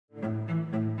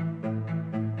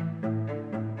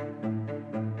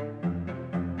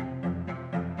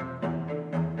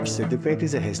Siddipet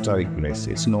is a historic place.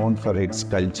 It's known for its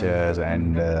culture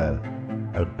and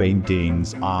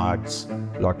paintings, arts,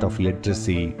 lot of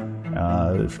literacy.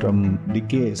 From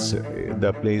decades,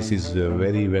 the place is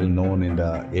very well known in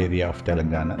the area of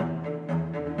Telangana.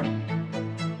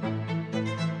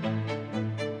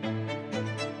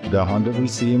 The Honorable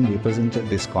CM represented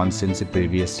this constituency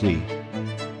previously.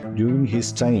 During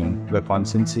his time, the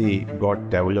constituency got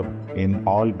developed in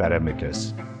all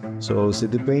parameters. So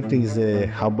Siddipet is a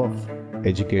hub of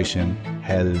education,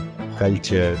 health,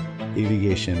 culture,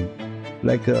 irrigation.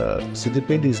 Like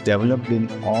Siddipet is developed in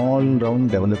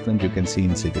all-round development you can see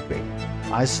in Siddipet.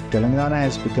 As Telangana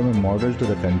has become a model to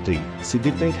the country,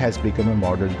 Siddipet has become a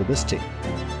model to the state.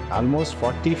 Almost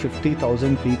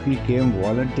 40-50,000 people came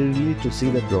voluntarily to see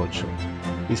the drone show.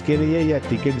 इसके लिए या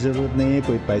ticket ज़रूरत नहीं है,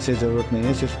 कोई पैसे ज़रूरत नहीं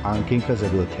है, सिर्फ आंखें का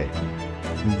ज़रूरत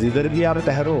है। जिधर भी आप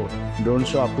ठहरो, ड्रोन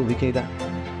शो आपको दिखेगा।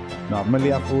 नॉर्मली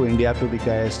आपको इंडिया को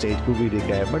दिखा है, स्टेट को भी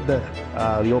दिखा है, but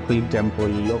the local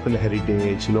temple, local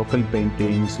heritage, local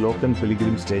paintings, local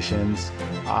Pilgrim stations,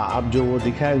 अब जो वो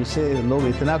दिखा है उससे लोग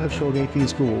इतना रश हो गए कि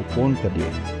इसको फ़ोन कर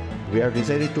लिए। We have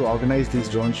decided to organize these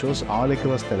drone shows all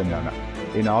across Telangana,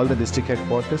 in all the district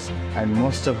headquarters and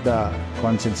most of the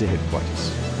constituency headquarters.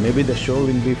 Maybe the show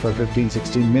will be for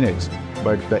 15-16 minutes,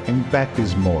 but the impact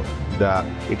is more.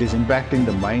 It is impacting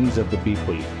the minds of the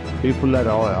people. People are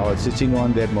all sitting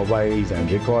on their mobiles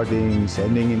and recording,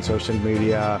 sending in social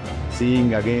media,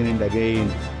 seeing again and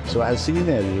again. So I've seen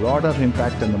a lot of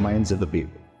impact on the minds of the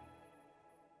people.